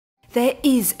There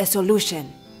is a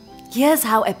solution. Here's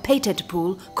how a patent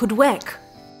pool could work.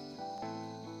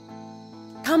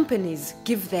 Companies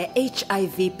give their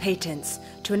HIV patents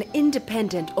to an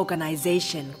independent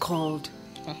organization called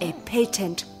a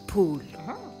patent pool.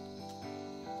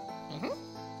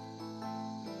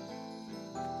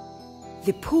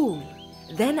 The pool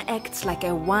then acts like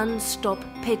a one-stop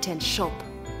patent shop.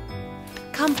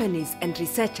 Companies and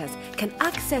researchers can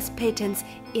access patents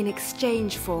in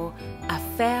exchange for a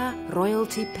fair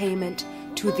royalty payment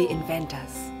to the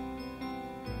inventors.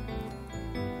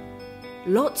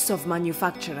 Lots of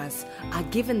manufacturers are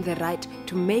given the right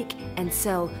to make and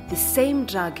sell the same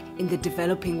drug in the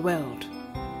developing world.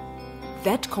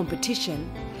 That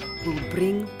competition will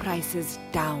bring prices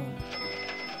down.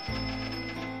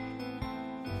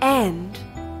 And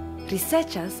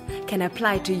researchers can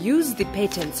apply to use the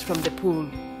patents from the pool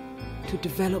to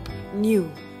develop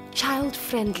new,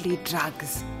 child-friendly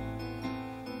drugs.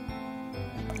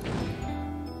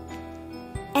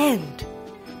 And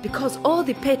because all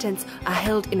the patents are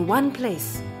held in one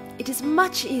place, it is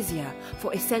much easier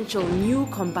for essential new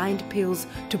combined pills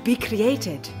to be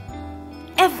created.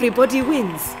 Everybody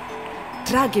wins.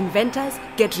 Drug inventors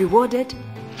get rewarded,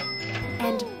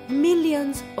 and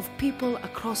millions of people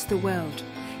across the world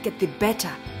get the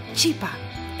better, cheaper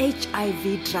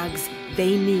HIV drugs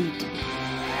they need.